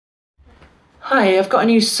Hi, I've got a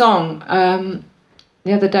new song.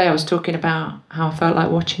 The other day I was talking about how I felt like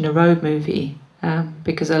watching a road movie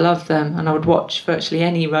because I love them and I would watch virtually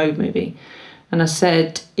any road movie. And I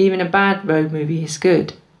said, even a bad road movie is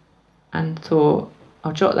good. And thought,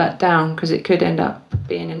 I'll jot that down because it could end up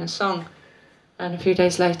being in a song. And a few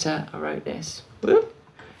days later, I wrote this. Whoop.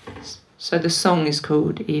 So the song is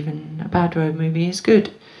called Even a Bad Road Movie is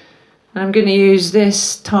Good. And I'm going to use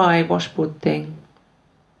this tie washboard thing,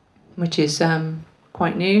 which is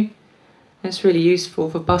quite new. It's really useful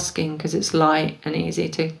for busking because it's light and easy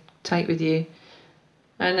to take with you.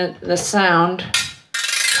 And the sound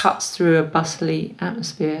cuts through a bustly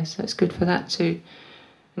atmosphere, so it's good for that too.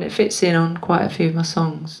 And it fits in on quite a few of my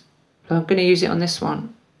songs. So I'm going to use it on this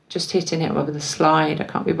one, just hitting it with a slide. I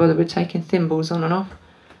can't be bothered with taking thimbles on and off.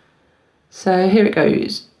 So here it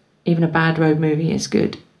goes. Even a bad road movie is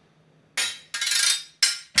good.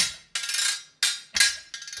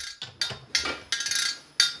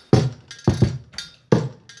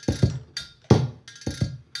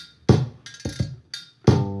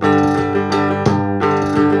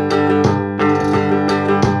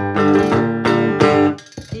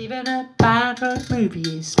 Even a bad road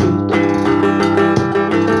movie is good.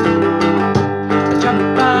 I'd jump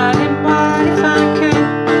right in wide if I could.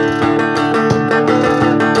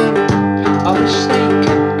 I wish they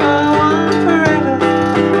could go on forever,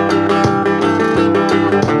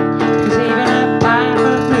 'cause even a bad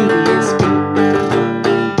road movie is good.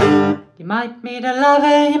 You might meet a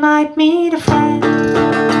lover, you might meet a friend,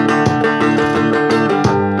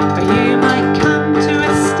 or you might come to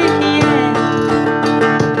a sticky end,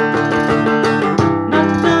 not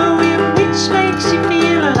knowing which makes you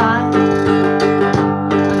feel alive.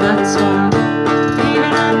 And that's why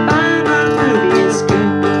even a bad road movie is good.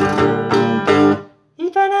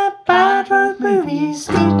 Even a bad road movie is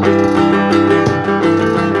good.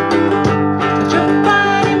 I'd jump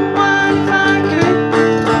right in one if I could.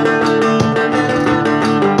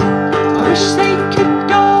 I wish they could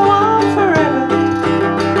go on forever,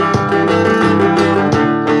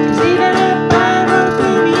 'cause even a bad road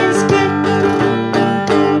movie is good.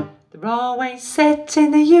 They're always set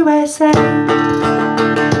in the USA.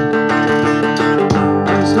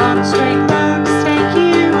 Those long straight roads take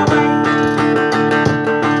you away.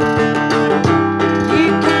 You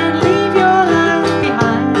can leave your life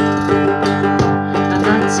behind, and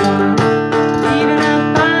that's why even a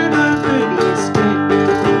bad road movie is good.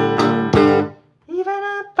 Even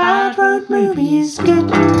a bad road movie is good.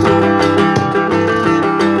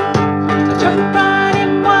 I'd jump right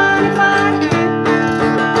in one if I could.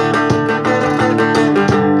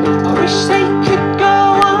 I wish they could go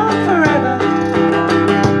on forever,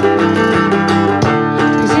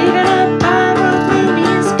 'cause even a bad road movie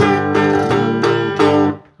is good.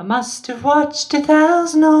 I must have watched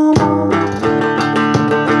 1,000 or more,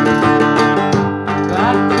 but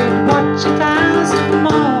I could watch 1,000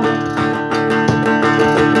 more.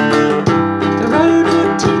 The road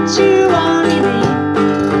would teach you all you need,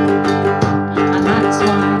 and that's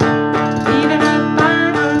why even a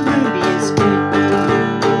bad road movie is good.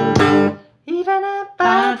 Even a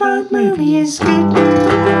bad road movie is good.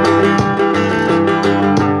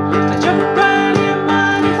 I'd jump right in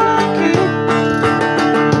one if I could.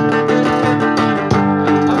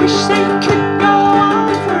 I wish they